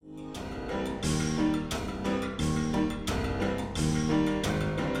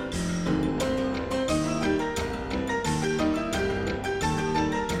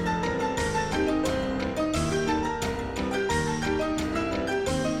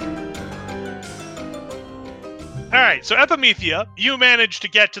Alright, so Epimethea, you managed to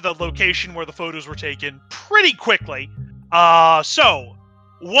get to the location where the photos were taken pretty quickly. So,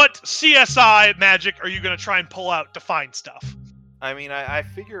 what CSI magic are you going to try and pull out to find stuff? I mean, I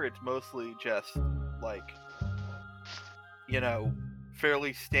figure it's mostly just, like,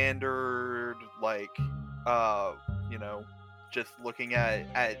 fairly standard, like, just looking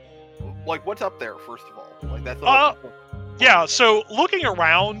at like, what's up there, first of all? Like, that's the most important. Yeah, so looking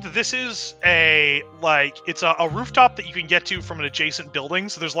around, this is it's a rooftop that you can get to from an adjacent building.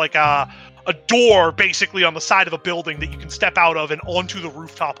 So there's like a door basically on the side of a building that you can step out of and onto the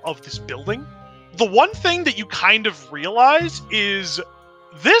rooftop of this building. The one thing that you kind of realize is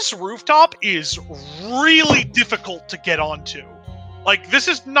this rooftop is really difficult to get onto. Like, this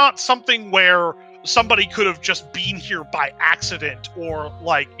is not something where somebody could have just been here by accident or,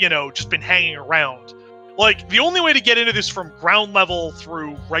 just been hanging around. Like, the only way to get into this from ground level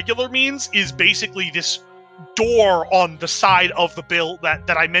through regular means is basically this door on the side of the build that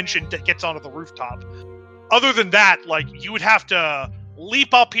I mentioned that gets onto the rooftop. Other than that, you would have to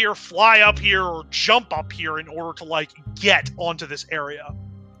leap up here, fly up here, or jump up here in order to, get onto this area.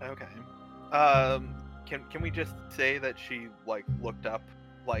 Okay. Can we just say that she, looked up,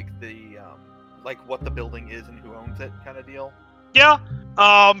 the, what the building is and who owns it kind of deal? Yeah.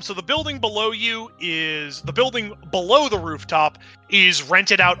 So the building below the rooftop is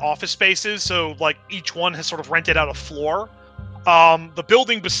rented out office spaces. So, each one has sort of rented out a floor. The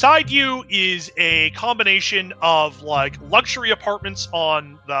building beside you is a combination of, luxury apartments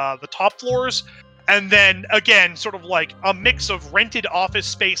on the top floors. And then, again, sort of a mix of rented office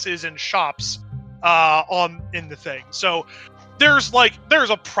spaces and shops in the thing. So there's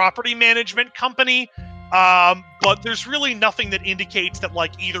a property management company, but there's really nothing that indicates that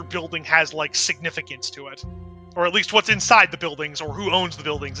either building has significance to it, or at least what's inside the buildings or who owns the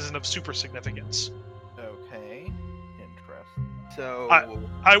buildings isn't of super significance. Okay, interesting. So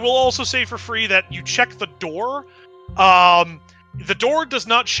I will also say for free that you check the door. The door does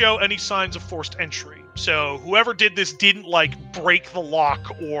not show any signs of forced entry. So whoever did this didn't break the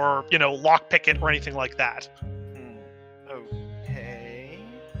lock or lock pick it or anything like that. Okay.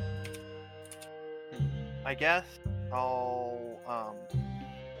 I guess I'll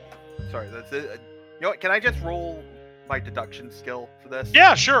sorry, that's it. You know what, can I just roll my deduction skill for this?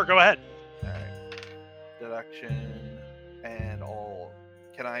 Yeah, sure, go ahead. Alright. Deduction, and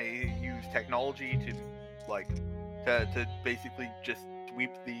can I use technology to basically just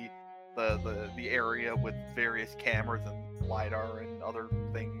sweep the area with various cameras and LiDAR and other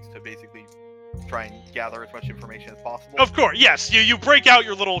things to basically try and gather as much information as possible? Of course, yes. You break out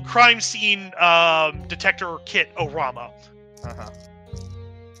your little crime scene detector kit Orama.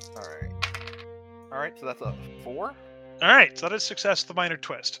 Alright, so that's a 4? Alright, so that is success with the minor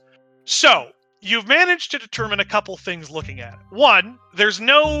twist. So, you've managed to determine a couple things looking at it. One, there's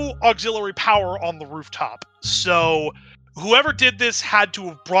no auxiliary power on the rooftop, so whoever did this had to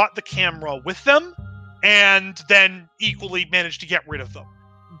have brought the camera with them, and then equally managed to get rid of them.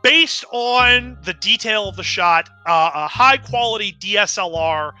 Based on the detail of the shot, a high-quality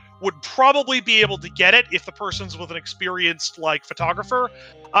DSLR would probably be able to get it if the person's with an experienced, photographer,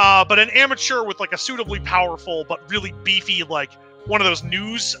 but an amateur with, a suitably powerful but really beefy, one of those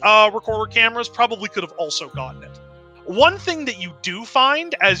news recorder cameras probably could have also gotten it. One thing that you do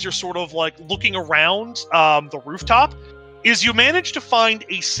find as you're sort of looking around the rooftop is you manage to find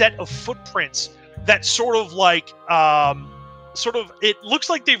a set of footprints that sort of it looks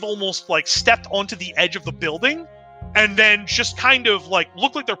like they've almost stepped onto the edge of the building and then just kind of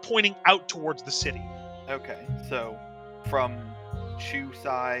look like they're pointing out towards the city. Okay, so from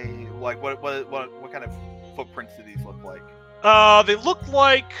Shusai, what kind of footprints do these look like? They look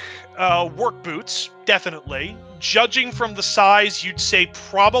like work boots, definitely. Judging from the size, you'd say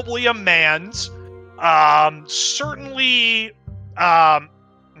probably a man's. Certainly,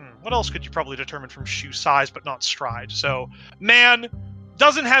 what else could you probably determine from shoe size but not stride? So, man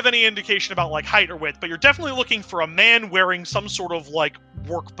doesn't have any indication about height or width, but you're definitely looking for a man wearing some sort of work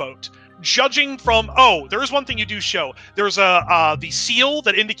boat. Judging from, there is one thing you do show. There's the seal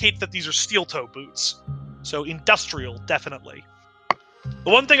that indicates that these are steel toe boots. So industrial, definitely.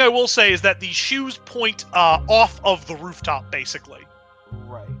 The one thing I will say is that the shoes point off of the rooftop, basically.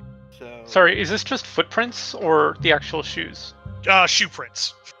 Right. So. Sorry, is this just footprints or the actual shoes? Shoe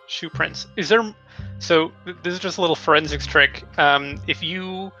prints. Shoe prints. Is there? So this is just a little forensics trick. If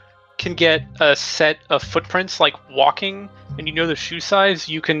you can get a set of footprints walking, and you know the shoe size,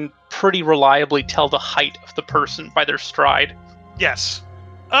 you can pretty reliably tell the height of the person by their stride. Yes.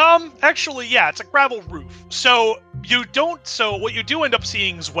 Actually, yeah, it's a gravel roof. So what you do end up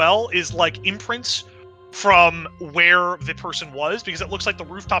seeing as well is imprints from where the person was, because it looks like the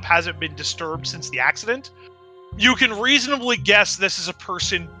rooftop hasn't been disturbed since the accident. You can reasonably guess this is a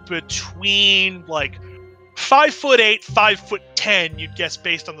person between, like, 5'8", 5'10", you'd guess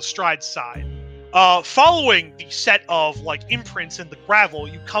based on the stride side. Following the set of, like, imprints in the gravel,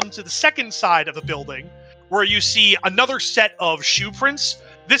 you come to the second side of the building, where you see another set of shoe prints,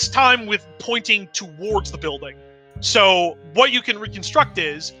 this time with pointing towards the building. So what you can reconstruct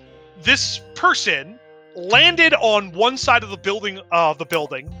is, this person landed on one side of the building,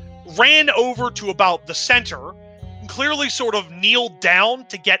 ran over to about the center, clearly sort of kneeled down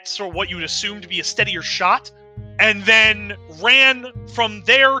to get sort of what you would assume to be a steadier shot, and then ran from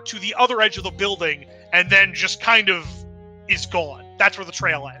there to the other edge of the building, and then just kind of is gone. That's where the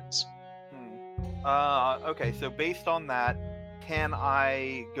trail ends. Okay, so based on that, can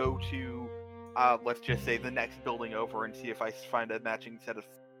I go to, let's just say, the next building over and see if I find a matching set of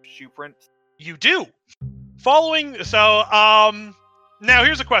shoe prints? You do. Now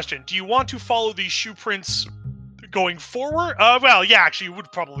here's a question. Do you want to follow these shoe prints going forward? Well, yeah, actually, you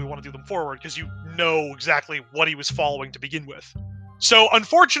would probably want to do them forward, because you know exactly what he was following to begin with. So,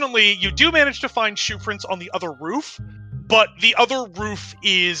 unfortunately, you do manage to find shoe prints on the other roof, but the other roof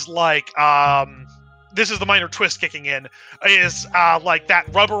is like, this is the minor twist kicking in, is like that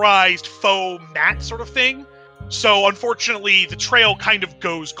rubberized faux mat sort of thing. So, unfortunately, the trail kind of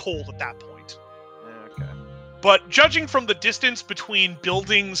goes cold at that point. Okay. But judging from the distance between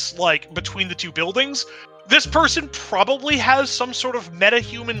buildings, like, between the two buildings, this person probably has some sort of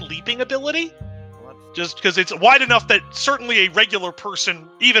metahuman leaping ability. Just because it's wide enough that certainly a regular person,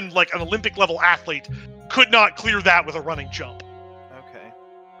 even like an Olympic-level athlete, could not clear that with a running jump. Okay.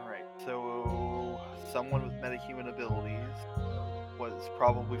 Alright, so someone with metahuman abilities was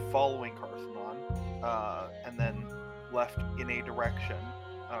probably following Carsonon, and then left in a direction.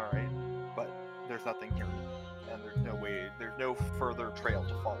 Alright, but there's nothing here, and there's no further trail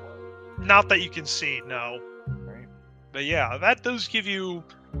to follow. Not that you can see, no. Right. But yeah, that does give you...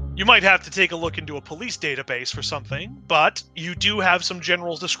 You might have to take a look into a police database for something, but you do have some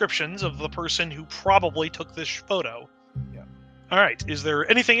general descriptions of the person who probably took this photo. Yeah. Alright, is there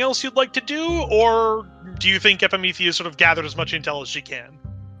anything else you'd like to do, or do you think Epimethea sort of gathered as much intel as she can?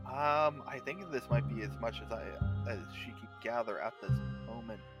 I think this might be as much as she can gather at this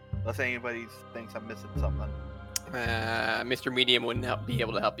moment. Unless anybody thinks I'm missing something. Mr. Medium wouldn't be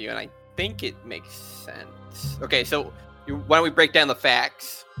able to help you, and I think it makes sense. Okay, so why don't we break down the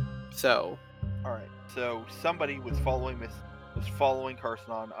facts? So, all right. So somebody was following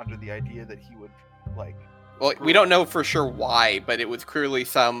Carsonon under the idea that he would, like. Well, we don't know for sure why, but it was clearly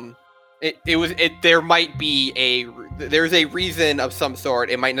some. There might be there's a reason of some sort.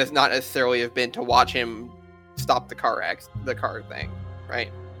 It might not necessarily have been to watch him stop the car thing, right?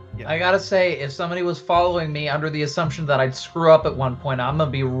 Yeah. I gotta say, if somebody was following me under the assumption that I'd screw up at one point, I'm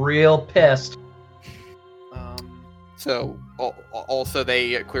gonna be real pissed. So, also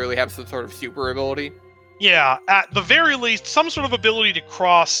they clearly have some sort of super ability? Yeah, at the very least, some sort of ability to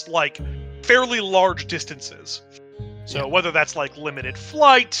cross, like, fairly large distances. So whether that's, like, limited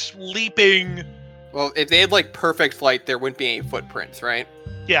flight, leaping... Well, if they had, like, perfect flight, there wouldn't be any footprints, right?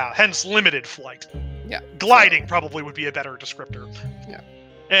 Yeah, hence limited flight. Yeah. Gliding probably would be a better descriptor. Yeah.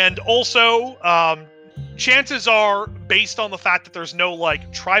 And also, chances are, based on the fact that there's no,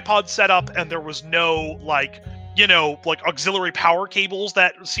 like, tripod setup and there was no, like, you know, like, auxiliary power cables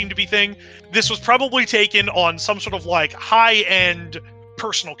that seem to be thing, this was probably taken on some sort of, like, high-end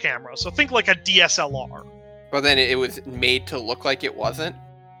personal camera. So think like a DSLR. Well, then it was made to look like it wasn't?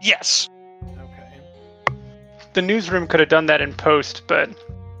 Yes. Okay. The newsroom could have done that in post, but...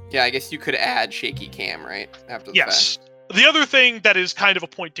 Yeah, I guess you could add shaky cam, right? After the yes. fact. The other thing that is kind of a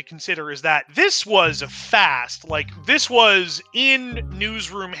point to consider is that this was fast. Like, this was in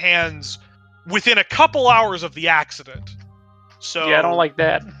newsroom hands within a couple hours of the accident. So yeah, I don't like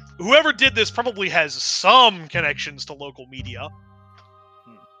that. Whoever did this probably has some connections to local media.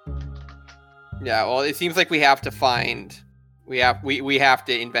 Yeah, well, it seems like we have to find... We have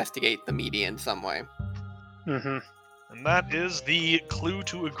to investigate the media in some way. Mm-hmm. And that is the clue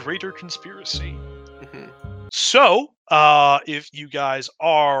to a greater conspiracy. Mm-hmm. So, if you guys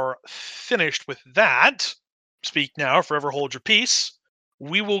are finished with that, speak now, forever hold your peace.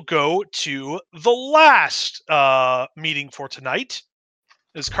 We will go to the last meeting for tonight.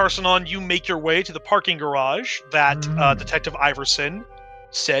 As Carsonon, you make your way to the parking garage that Detective Iverson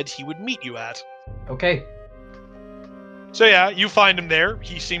said he would meet you at. Okay. So yeah, you find him there.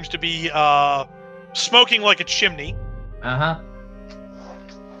 He seems to be smoking like a chimney. Uh-huh.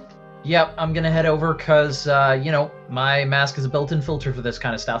 Yep, I'm gonna head over because, my mask is a built-in filter for this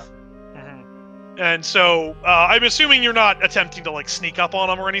kind of stuff. Mm-hmm. And so, I'm assuming you're not attempting to, like, sneak up on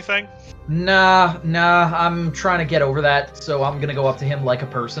him or anything? Nah, I'm trying to get over that, so I'm gonna go up to him like a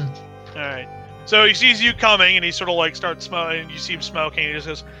person. Alright. So he sees you coming, and he sort of, like, starts smoking, and you see him smoking, and he just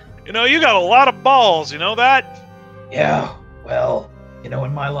goes, you know, you got a lot of balls, you know that? Yeah, well,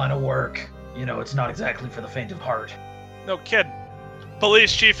 in my line of work, it's not exactly for the faint of heart. No kidding.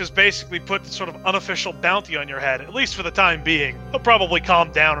 Police chief has basically put sort of unofficial bounty on your head, at least for the time being. He'll probably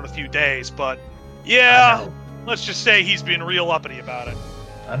calm down in a few days, but yeah, let's just say he's being real uppity about it.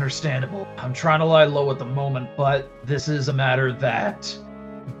 Understandable. I'm trying to lie low at the moment, but this is a matter that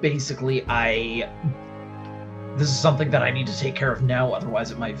basically this is something that I need to take care of now, otherwise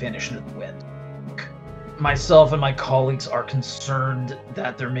it might vanish into the wind. Myself and my colleagues are concerned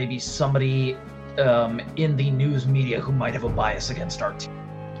that there may be somebody in the news media who might have a bias against our team.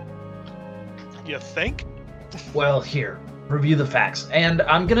 You think? Well, here, review the facts. And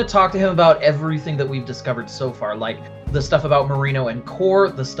I'm going to talk to him about everything that we've discovered so far, like the stuff about Marino and Core,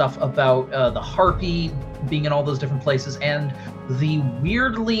 the stuff about the Harpy being in all those different places, and the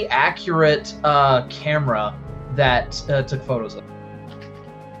weirdly accurate camera that took photos of.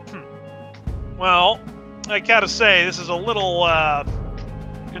 Well, I gotta say, this is a little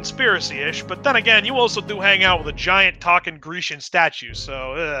conspiracy-ish, but then again, you also do hang out with a giant talking Grecian statue,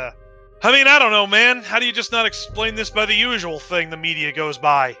 so I mean, I don't know, man. How do you just not explain this by the usual thing the media goes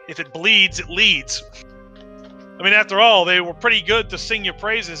by? If it bleeds, it leads. I mean, after all, they were pretty good to sing your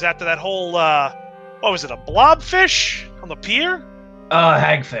praises after that whole, what was it, a blobfish on the pier?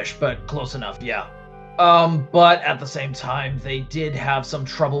 Hagfish, but close enough, yeah. But at the same time, they did have some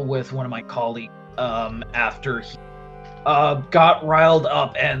trouble with one of my colleagues, after he, got riled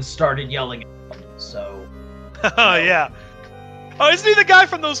up and started yelling at them, so... Yeah. Oh, isn't he the guy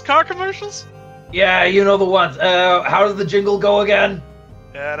from those car commercials? Yeah, you know the ones. How does the jingle go again?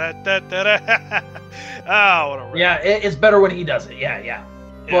 Da-da-da-da-da. Oh, what a rip. Yeah, it's better when he does it. Yeah.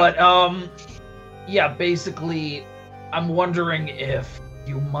 But, yeah, basically, I'm wondering if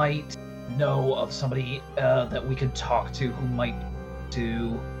you might know of somebody that we could talk to who might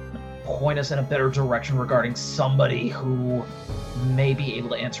to point us in a better direction regarding somebody who may be able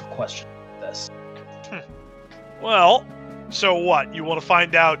to answer questions like this. Well, so what? You want to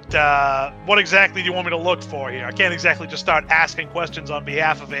find out what exactly do you want me to look for here? I can't exactly just start asking questions on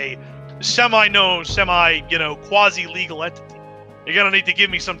behalf of a semi-known, quasi-legal entity. You're gonna need to give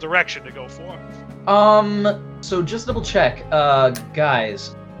me some direction to go for. So just double check,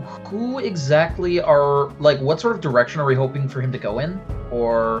 guys, who exactly what sort of direction are we hoping for him to go in?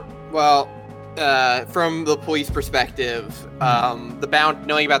 Or... Well, from the police perspective,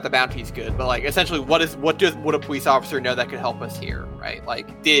 knowing about the bounty is good, but like essentially, would a police officer know that could help us here, right? Like,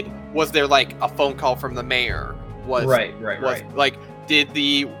 was there like a phone call from the mayor? Right.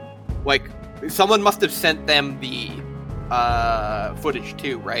 Like, someone must have sent them the footage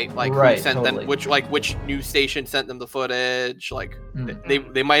too, right? Like, right, who sent totally. them? Which news station sent them the footage? Like,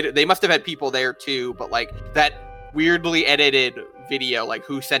 they must have had people there too, but like that weirdly edited video, like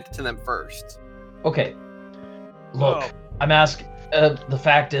who sent it to them first? Okay. Look, I'm asking. The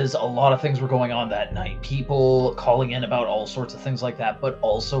fact is, a lot of things were going on that night. People calling in about all sorts of things like that, but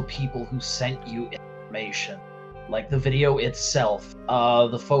also people who sent you information, like the video itself.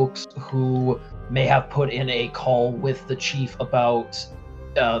 The folks who may have put in a call with the chief about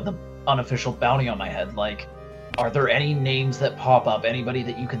the unofficial bounty on my head. Like, are there any names that pop up? Anybody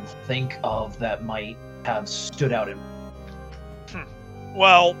that you can think of that might have stood out in?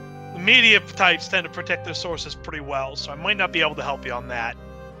 Well, the media types tend to protect their sources pretty well, so I might not be able to help you on that.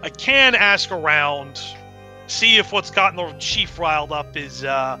 I can ask around, see if what's gotten the chief riled up is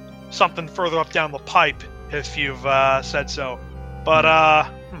something further up down the pipe, if you've said so.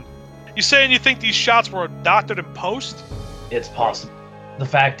 But, you saying you think these shots were doctored in post? It's possible. The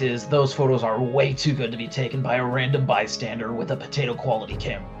fact is, those photos are way too good to be taken by a random bystander with a potato-quality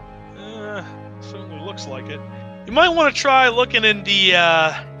camera. Certainly looks like it. You might want to try looking in the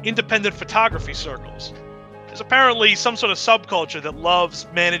independent photography circles. There's apparently some sort of subculture that loves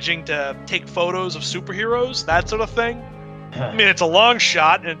managing to take photos of superheroes, that sort of thing. I mean, it's a long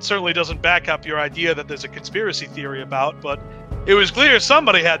shot, and it certainly doesn't back up your idea that there's a conspiracy theory about, but it was clear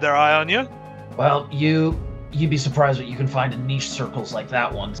somebody had their eye on you. Well, you'd be surprised what you can find in niche circles like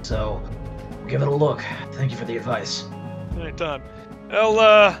that one, so give it a look. Thank you for the advice. Anytime.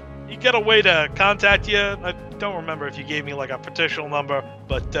 Well, you got a way to contact you? I don't remember if you gave me like a partitional number,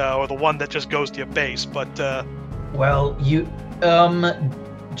 but or the one that just goes to your base, but well, you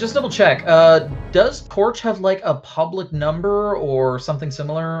just double check. Does Torch have like a public number or something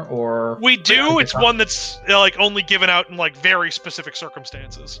similar, or we do? It's one that's like only given out in like very specific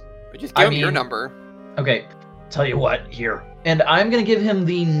circumstances. But just give him your number. Okay, tell you what, here. And I'm going to give him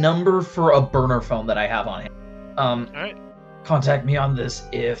the number for a burner phone that I have on him. Alright. Contact me on this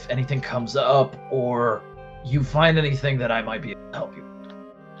if anything comes up or you find anything that I might be able to help you.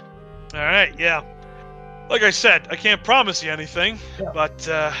 Alright, yeah. Like I said, I can't promise you anything, Yeah. but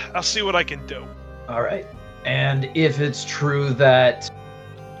I'll see what I can do. Alright. And if it's true that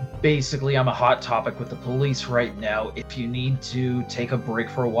basically I'm a hot topic with the police right now, if you need to take a break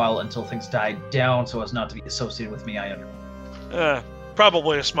for a while until things die down so as not to be associated with me, I understand.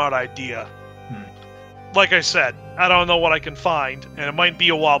 Probably a smart idea. Like I said, I don't know what I can find, and it might be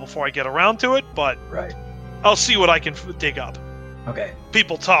a while before I get around to it, but Right. I'll see what I can dig up. Okay.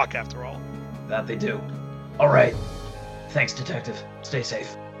 People talk, after all. That they do. Alright. Thanks, Detective. Stay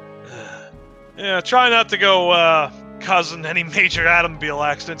safe. Yeah, try not to go causing any major automobile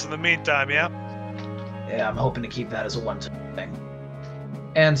accidents in the meantime, yeah? Yeah, I'm hoping to keep that as a one-time thing.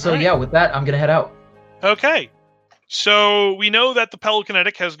 And so, Alright. yeah, with that, I'm gonna head out. Okay. So we know that the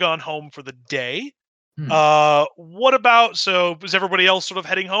Pelicanetic has gone home for the day. What about, so is everybody else sort of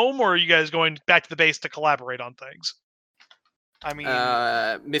heading home, or are you guys going back to the base to collaborate on things? I mean,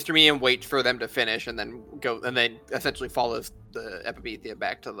 Mr. Medium waits for them to finish and then essentially follows the Epimethea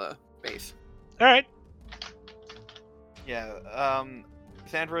back to the base. All right. yeah.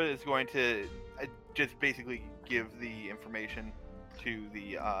 Sandra is going to just basically give the information to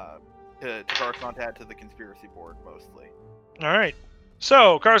the to Garcon to add to the conspiracy board mostly. All right.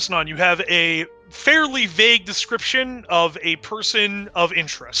 So, Carsonon, you have a fairly vague description of a person of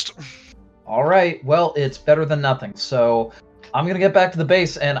interest. Alright, well, it's better than nothing, so I'm gonna get back to the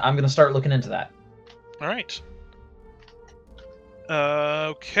base and I'm gonna start looking into that. All right.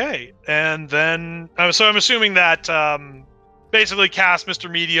 Okay. And then, so I'm assuming that basically Cass,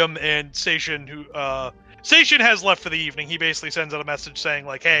 Mr. Medium, and Station, who Station has left for the evening. He basically sends out a message saying,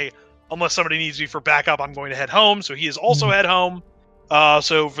 like, hey, unless somebody needs me for backup, I'm going to head home. So he is also head home.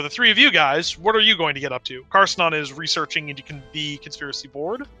 So for the three of you guys, what are you going to get up to? Carsonon is researching into the conspiracy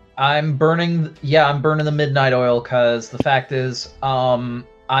board. I'm burning the midnight oil because the fact is, I'm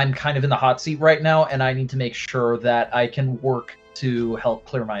kind of in the hot seat right now, and I need to make sure that I can work to help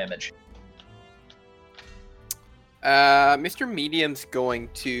clear my image. Mr. Medium's going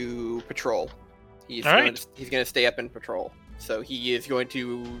to patrol. He's going to stay up and patrol. So he is going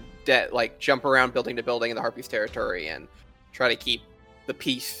to jump around building to building in the Harpies territory and try to keep the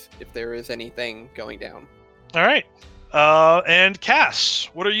peace if there is anything going down. All right. And Cass,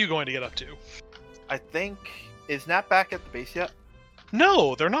 what are you going to get up to? I think, is Nat back at the base yet?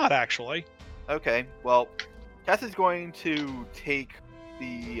 No, they're not actually. Okay, well, Cass is going to take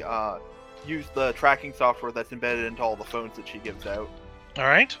the use the tracking software that's embedded into all the phones that she gives out, All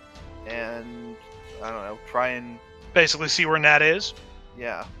right. and I don't know, try and Basically see where Nat is.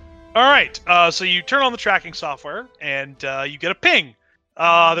 yeah. All right. So you turn on the tracking software, and you get a ping.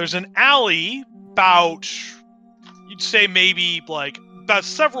 There's an alley about, you'd say maybe like about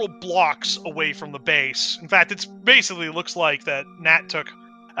several blocks away from the base. In fact, it's basically looks like that Nat took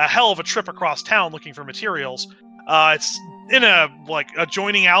a hell of a trip across town looking for materials. It's in a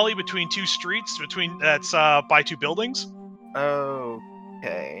adjoining alley between two streets, that's by two buildings.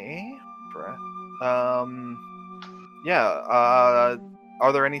 Okay. Yeah.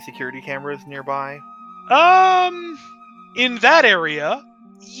 Are there any security cameras nearby? In that area,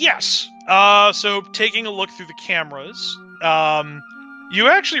 yes. So taking a look through the cameras, you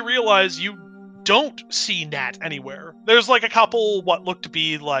actually realize you don't see Nat anywhere. There's like a couple what look to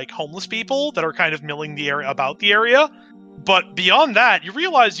be like homeless people that are kind of milling the area about the area, but beyond that, you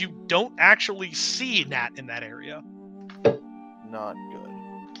realize you don't actually see Nat in that area. Not good.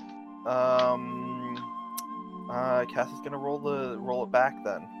 Cass is gonna roll it back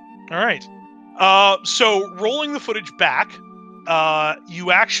then. All right. So rolling the footage back,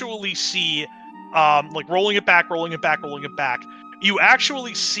 you actually see, rolling it back. You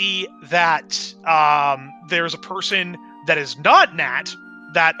actually see that there's a person that is not Nat.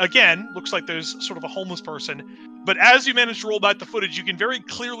 That again looks like there's sort of a homeless person. But as you manage to roll back the footage, you can very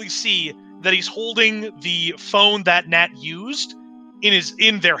clearly see that he's holding the phone that Nat used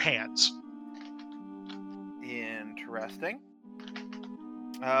in their hands. Interesting.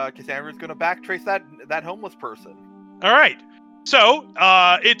 Cassandra's gonna backtrace that homeless person. All right. So,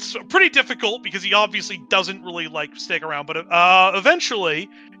 it's pretty difficult because he obviously doesn't really stick around, but eventually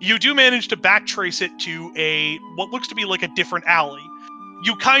you do manage to backtrace it to what looks to be like a different alley.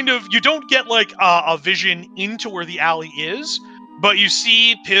 You don't get a vision into where the alley is, but you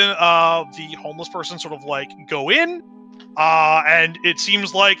see the homeless person sort of go in, and it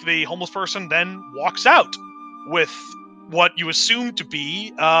seems like the homeless person then walks out with what you assume to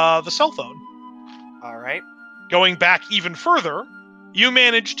be the cell phone. All right. Going back even further, you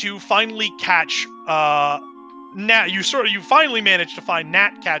manage to finally catch Nat. You finally managed to find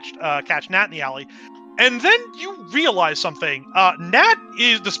Nat, catch Nat in the alley, and then you realize something. Nat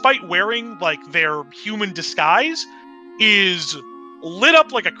is, despite wearing like their human disguise, is lit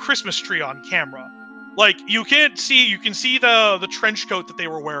up like a Christmas tree on camera. Like you can see the trench coat that they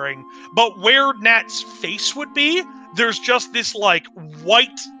were wearing, but where Nat's face would be, there's just this like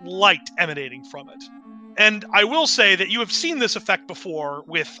white light emanating from it. And I will say that you have seen this effect before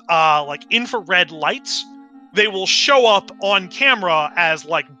with like infrared lights. They will show up on camera as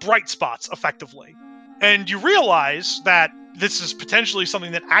like bright spots effectively. And you realize that this is potentially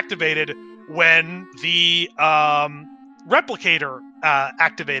something that activated when the replicator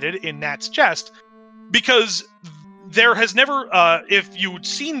activated in Nat's chest, because there has never, if you'd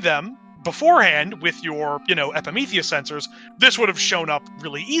seen them beforehand with your, Epimetheus sensors, this would have shown up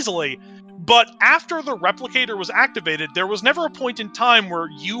really easily. But after the replicator was activated, there was never a point in time where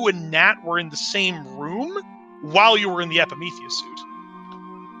you and Nat were in the same room while you were in the Epimetheus suit.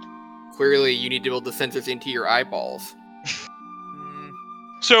 Clearly, you need to build the sensors into your eyeballs.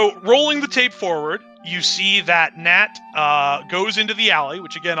 So, rolling the tape forward, you see that Nat goes into the alley,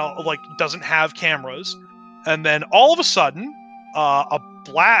 which again, doesn't have cameras, and then all of a sudden,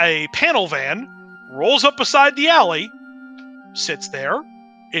 a panel van rolls up beside the alley, sits there.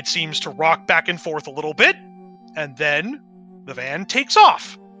 It seems to rock back and forth a little bit, and then the van takes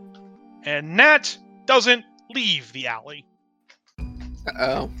off. And Nat doesn't leave the alley.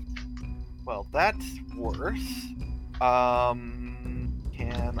 Uh-oh. Well, that's worse.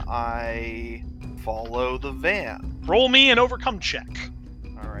 Can I follow the van? Roll me an overcome check.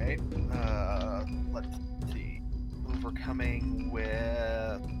 All right. Let's see. Overcoming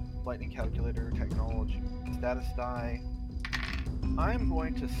with lightning calculator, technology, status die. I'm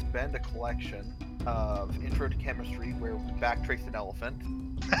going to spend a collection of Intro to Chemistry where we backtrace an elephant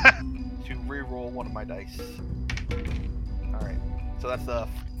to re-roll one of my dice. Alright, so that's a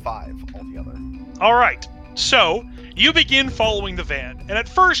 5 altogether. Alright, so you begin following the van, and at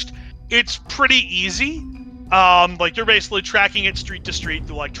first, it's pretty easy. You're basically tracking it street to street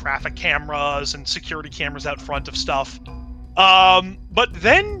through like traffic cameras and security cameras out front of stuff. But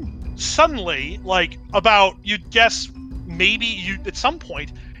then suddenly, you'd guess maybe at some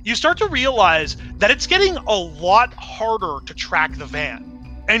point, you start to realize that it's getting a lot harder to track the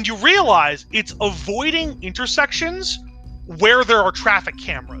van. And you realize it's avoiding intersections where there are traffic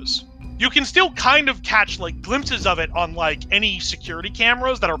cameras. You can still kind of catch glimpses of it on any security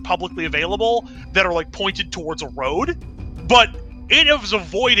cameras that are publicly available that are pointed towards a road, but it is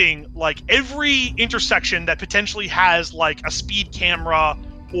avoiding every intersection that potentially has a speed camera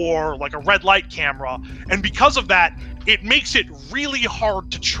or a red light camera, and because of that, it makes it really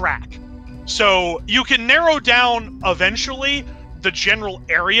hard to track. So you can narrow down eventually the general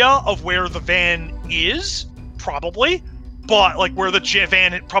area of where the van is, probably, but where the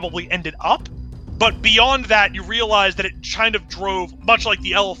van had probably ended up. But beyond that, you realize that it kind of drove, much like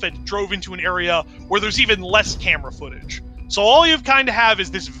the elephant, drove into an area where there's even less camera footage. So all you kind of have is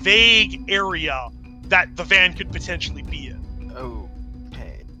this vague area that the van could potentially be in.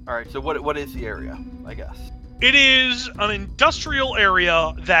 Okay. All right. So what is the area, I guess? It is an industrial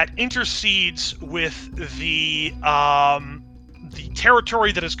area that intercedes with the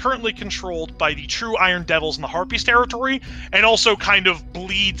territory that is currently controlled by the true Iron Devils and the Harpies territory, and also kind of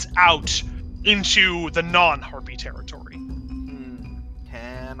bleeds out into the non-Harpy territory.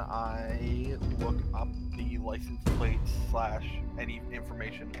 Can I look up the license plates / any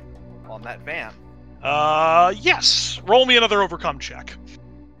information on that van? Yes. Roll me another overcome check.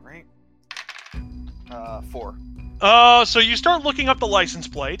 Right. 4. So you start looking up the license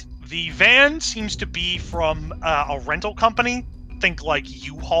plate. The van seems to be from a rental company. Think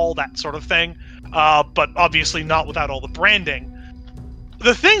U-Haul, that sort of thing. But obviously not without all the branding.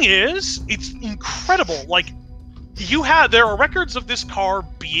 The thing is, it's incredible. There are records of this car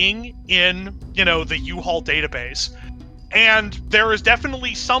being in, the U-Haul database. And there is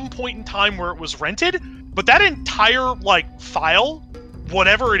definitely some point in time where it was rented, but that entire, file,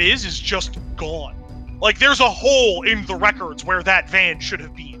 whatever it is just gone. There's a hole in the records where that van should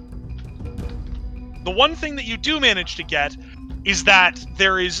have been. The one thing that you do manage to get is that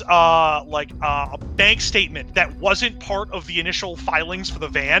there is a bank statement that wasn't part of the initial filings for the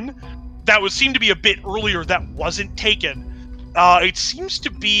van that would seem to be a bit earlier that wasn't taken. It seems to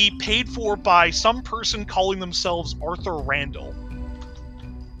be paid for by some person calling themselves Arthur Randall.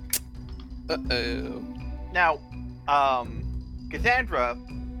 Uh-oh. Now, Cassandra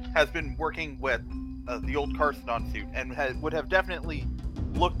has been working with old Carcinon suit and would have definitely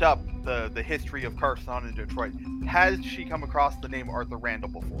looked up the history of Carcinon in Detroit. Has she come across the name Arthur Randall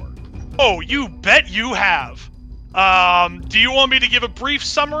before? Oh, you bet you have. Do you want me to give a brief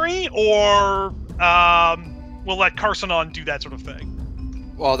summary, or we'll let Carcinon do that sort of thing?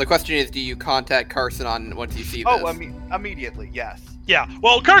 Well, the question is, do you contact Carcinon once you see this? Oh, immediately, yes. Yeah,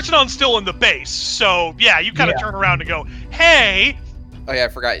 well, Carcinon's still in the base, so yeah, you kind of turn around and go, hey! Oh yeah, I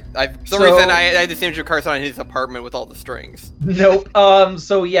forgot. For some reason, I had this image of Carcinon in his apartment with all the strings. Nope.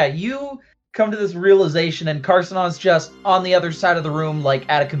 So yeah, you come to this realization, and Carcinon's just on the other side of the room, like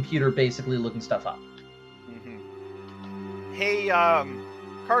at a computer, basically looking stuff up. Mm-hmm. Hey,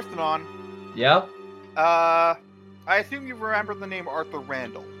 Carcinon. Yeah? I assume you remember the name Arthur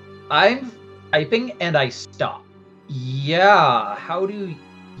Randall. I'm typing and I stop. Yeah, how do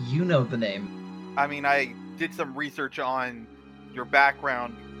you know the name? I mean, I did some research on your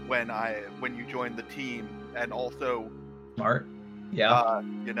background when you joined the team, and also Smart. Yeah.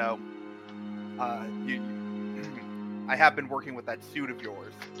 I have been working with that suit of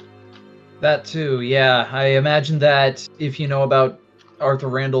yours. That too, yeah. I imagine that if you know about Arthur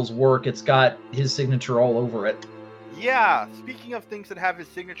Randall's work, it's got his signature all over it. Yeah, speaking of things that have his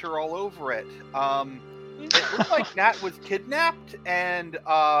signature all over it, it looks like Nat was kidnapped, and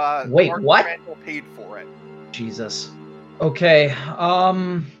Wait, Arthur what? Randall paid for it. Jesus. Okay,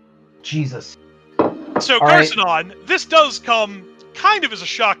 Jesus. So, All right. Carcinon, this does come kind of as a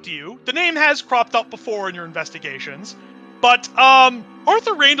shock to you. The name has cropped up before in your investigations, but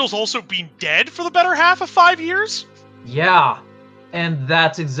Arthur Randall's also been dead for the better half of 5 years? Yeah, and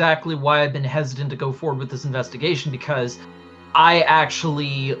that's exactly why I've been hesitant to go forward with this investigation, because I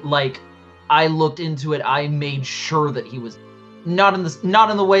actually, I looked into it, I made sure that he was not in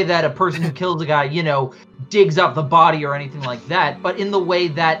the way that a person who kills a guy, digs up the body or anything like that, but in the way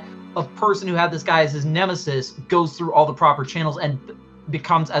that a person who had this guy as his nemesis goes through all the proper channels and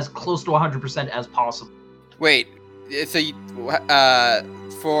becomes as close to 100% as possible. Wait, so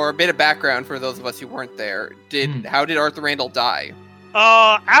for a bit of background for those of us who weren't there, how did Arthur Randall die?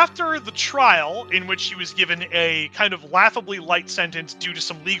 After the trial, in which he was given a kind of laughably light sentence due to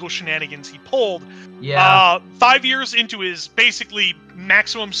some legal shenanigans he pulled, 5 years into his basically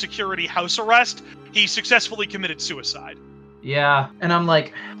maximum security house arrest, he successfully committed suicide. Yeah, and I'm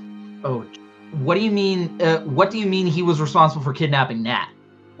like, oh, what do you mean? What do you mean he was responsible for kidnapping Nat?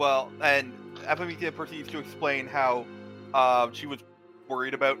 Well, and Epimethea proceeds to explain how she was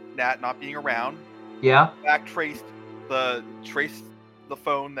worried about Nat not being around. Yeah. Traced the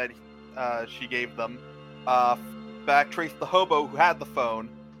phone that she gave them. Traced the hobo who had the phone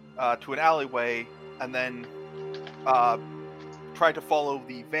to an alleyway, and then tried to follow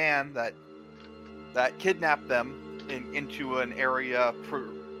the van that kidnapped them into an area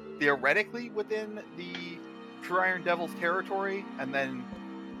theoretically within the True Iron Devil's territory, and then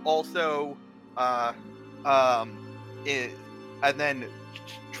also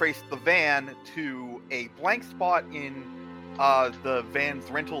traced the van to a blank spot in the van's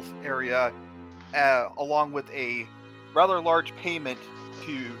rentals area, along with a rather large payment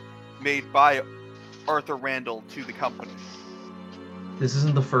made by Arthur Randall to the company. This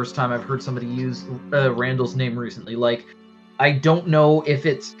isn't the first time I've heard somebody use Randall's name recently. I don't know if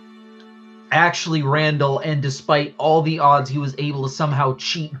it's actually Randall, and despite all the odds he was able to somehow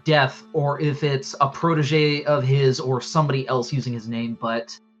cheat death, or if it's a protege of his or somebody else using his name,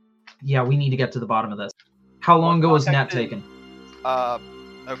 but yeah, we need to get to the bottom of this. How long ago was Nat taken?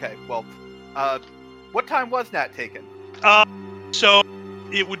 Okay, well, what time was Nat taken? So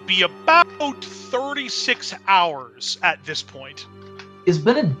it would be about 36 hours at this point. It's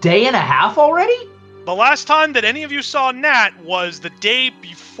been a day and a half already? The last time that any of you saw Nat was the day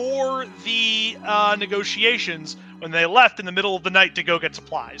before the negotiations, when they left in the middle of the night to go get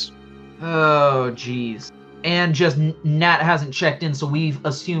supplies. Oh, jeez. And just Nat hasn't checked in, so we've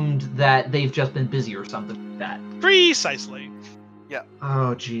assumed that they've just been busy or something like that. Precisely. Yeah.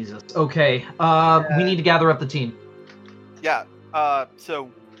 Oh, Jesus. Okay, we need to gather up the team. Yeah,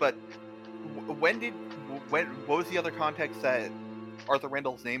 but what was the other context that Arthur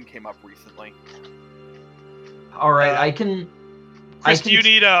Randall's name came up recently? All right, Chris, do you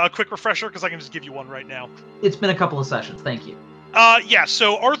need a quick refresher? Because I can just give you one right now. It's been a couple of sessions, thank you. Yeah,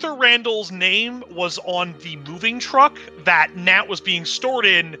 so Arthur Randall's name was on the moving truck that Nat was being stored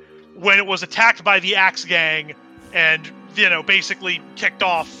in when it was attacked by the Axe Gang and, basically kicked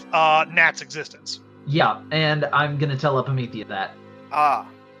off Nat's existence. Yeah, and I'm going to tell Epimethea that.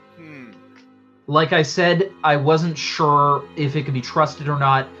 Like I said, I wasn't sure if it could be trusted or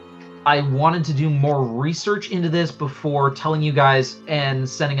not. I wanted to do more research into this before telling you guys and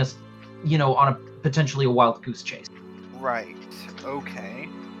sending us, on a potentially a wild goose chase. Right. Okay.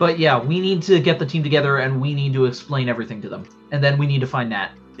 But yeah, we need to get the team together, and we need to explain everything to them. And then we need to find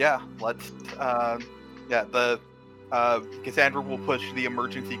Nat. Yeah. Let's. Cassandra will push the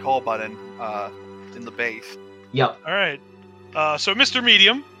emergency call button in the base. Yep. All right. So, Mr.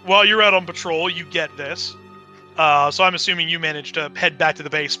 Medium, while you're out on patrol, you get this. So I'm assuming you managed to head back to the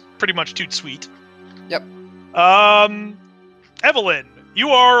base pretty much toot sweet. Yep. Evelyn, you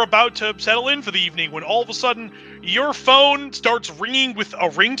are about to settle in for the evening when all of a sudden your phone starts ringing with a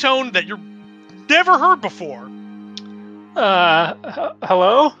ringtone that you've never heard before.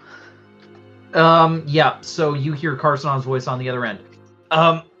 Hello? Yeah, so you hear Carson's voice on the other end.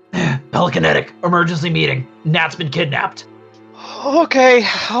 Pelicanetic, emergency meeting. Nat's been kidnapped. Okay,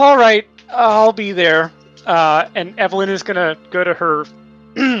 all right, I'll be there. And Evelyn is gonna go to her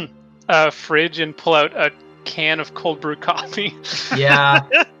fridge and pull out a can of cold brew coffee. Yeah.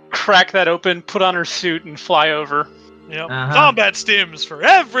 Crack that open, put on her suit, and fly over. Yep. Uh-huh. Combat stims for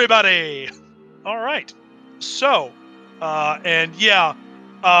everybody. All right. So,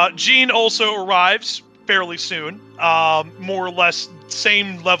 Jean also arrives fairly soon. More or less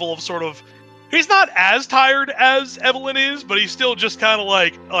same level of sort of. He's not as tired as Evelyn is, but he's still just kind of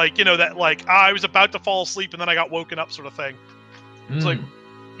like I was about to fall asleep and then I got woken up sort of thing. It's like,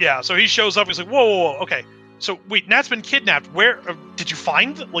 yeah. So he shows up. He's like, whoa, okay. So wait, Nat's been kidnapped. Where did you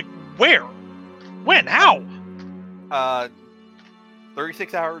find? Like, where? When? How?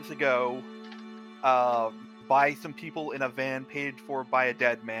 36 hours ago, by some people in a van paid for by a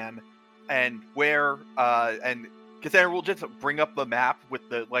dead man, and Cassandra will just bring up the map with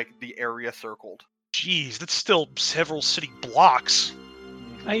the area circled. Jeez, that's still several city blocks.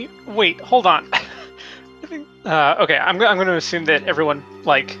 Wait, hold on. Okay, I'm going to assume that everyone,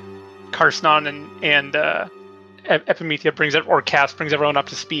 like Carson and Epimethea Cass brings everyone up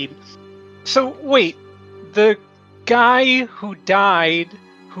to speed. So wait, the guy who died,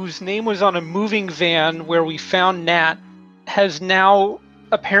 whose name was on a moving van where we found Nat, has now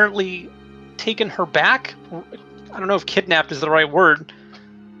apparently taken her back? I don't know if kidnapped is the right word.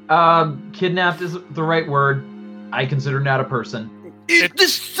 Kidnapped is the right word. I consider Nat a person. Is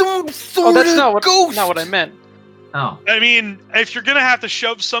this some sort that's of not what I meant. Oh. I mean, if you're gonna have to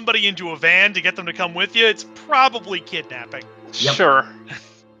shove somebody into a van to get them to come with you, it's probably kidnapping. Yep. Sure.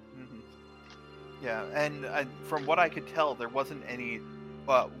 Yeah, and from what I could tell, there wasn't any.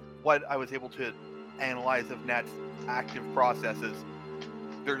 What I was able to analyze of Nat's active processes,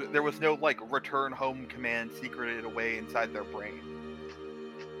 there was no return home command secreted away inside their brain.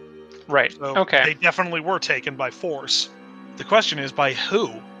 Right. So okay. They definitely were taken by force. The question is, by who?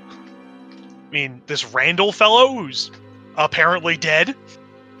 I mean, this Randall fellow who's apparently dead?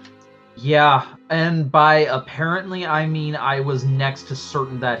 Yeah, and by apparently, I mean I was next to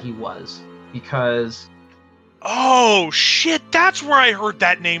certain that he was. Because... Oh, shit, that's where I heard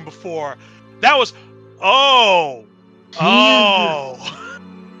that name before. That was... Oh.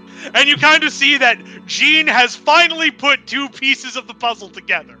 And you kind of see that Jean has finally put two pieces of the puzzle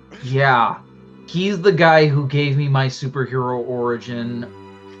together. Yeah. He's the guy who gave me my superhero origin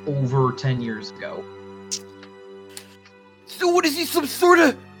over 10 years ago. So what is he, some sort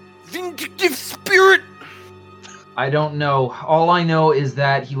of vindictive spirit? I don't know. All I know is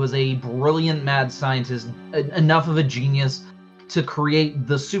that he was a brilliant mad scientist, enough of a genius to create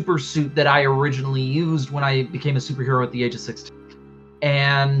the super suit that I originally used when I became a superhero at the age of 16.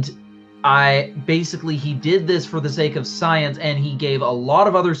 And he did this for the sake of science, and he gave a lot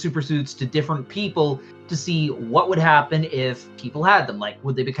of other super suits to different people to see what would happen if people had them. Like,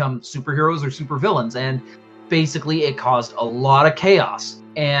 would they become superheroes or supervillains? And basically it caused a lot of chaos.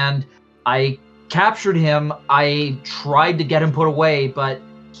 And I captured him. I tried to get him put away, but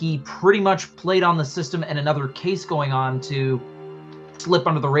he pretty much played on the system and another case going on to slip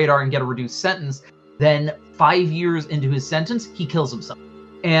under the radar and get a reduced sentence. Then 5 years into his sentence, he kills himself.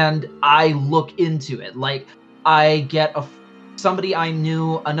 And I look into it. Like, I get somebody I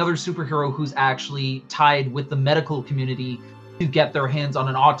knew, another superhero who's actually tied with the medical community to get their hands on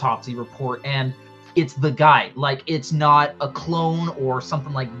an autopsy report. And it's the guy. Like, it's not a clone or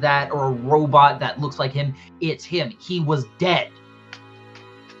something like that, or a robot that looks like him. It's him. He was dead.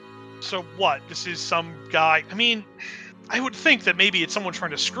 So what? This is some guy... I mean, I would think that maybe it's someone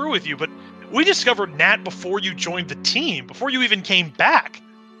trying to screw with you, but we discovered Nat before you joined the team, before you even came back.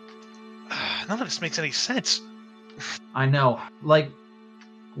 None of this makes any sense. I know. Like,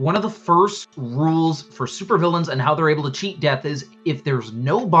 one of the first rules for supervillains and how they're able to cheat death is if there's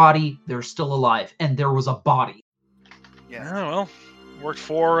no body, they're still alive. And there was a body. Yeah. Oh, well, worked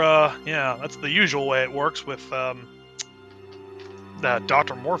for, that's the usual way it works with,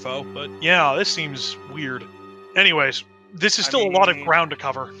 Dr. Morpho, but yeah, this seems weird. Anyways, this is still a lot of ground to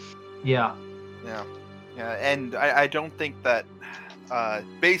cover. Yeah. Yeah, and I don't think that,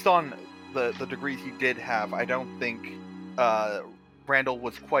 based on the degrees he did have, I don't think Randall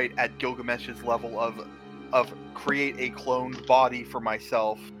was quite at Gilgamesh's level of create a cloned body for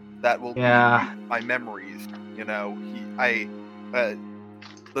myself that will be my memories. You know,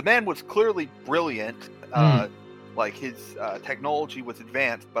 the man was clearly brilliant. Like his technology was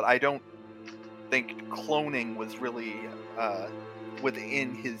advanced, but I don't think cloning was really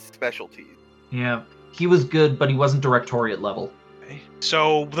within his specialties. Yeah, he was good, but he wasn't Directorate level. Okay.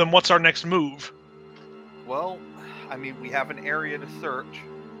 So then what's our next move? Well, I mean, we have an area to search.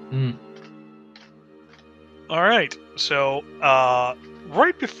 All right, so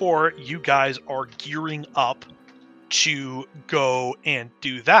right before you guys are gearing up to go and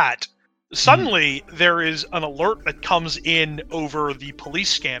do that, suddenly there is an alert that comes in over the police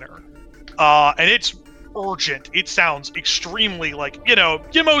scanner, and it's urgent. It sounds extremely like,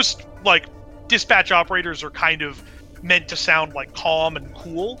 most like dispatch operators are kind of meant to sound like calm and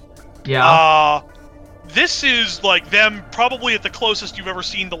cool. Yeah. This is like them probably at the closest you've ever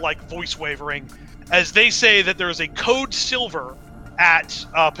seen to like voice wavering, as they say that there is a Code Silver at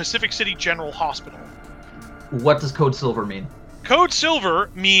Pacific City General Hospital. What does Code Silver mean? Code Silver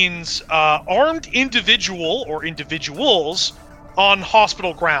means armed individual or individuals on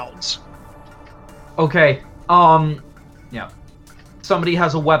hospital grounds. Okay. Yeah. Somebody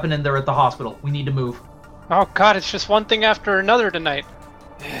has a weapon and they're at the hospital. We need to move. Oh god, it's just one thing after another tonight.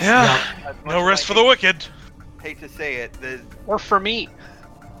 Yeah. No rest for the wicked. Hate to say it, Or for me.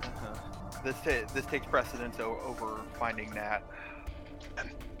 this takes precedence over finding Nat.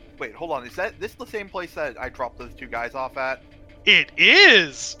 Wait, hold on. Is this the same place that I dropped those two guys off at? It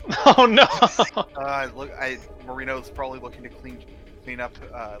is. Oh no. Marino's probably looking to clean up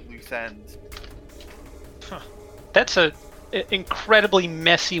loose ends. That's a incredibly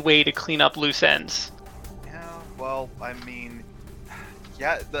messy way to clean up loose ends. Yeah. Well, I mean,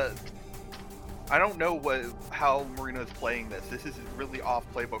 yeah. I don't know how Marino's playing this. This is really off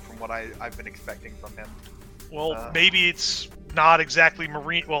playbook from what I've been expecting from him. Well, maybe it's not exactly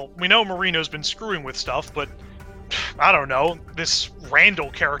Marino. Well, we know Marino's been screwing with stuff, but I don't know. This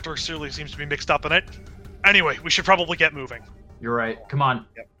Randall character certainly seems to be mixed up in it. Anyway, we should probably get moving. You're right. Come on.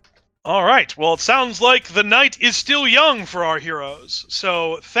 Yep. All right. Well, it sounds like the night is still young for our heroes.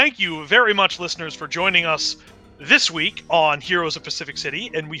 So thank you very much, listeners, for joining us this week on Heroes of Pacific City,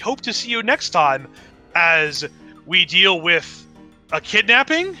 and we hope to see you next time as we deal with a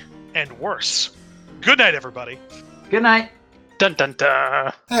kidnapping and worse. Good night, everybody. Good night. Dun dun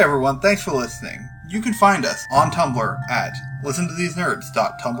dun. Hey everyone, thanks for listening. You can find us on Tumblr at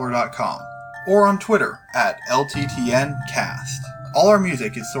listentothesenerds.tumblr.com or on Twitter at LTTNcast. All our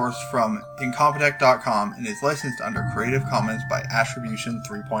music is sourced from Incompetech.com and is licensed under Creative Commons by Attribution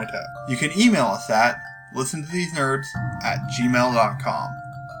 3.0. You can email us at listentothesenerds@gmail.com.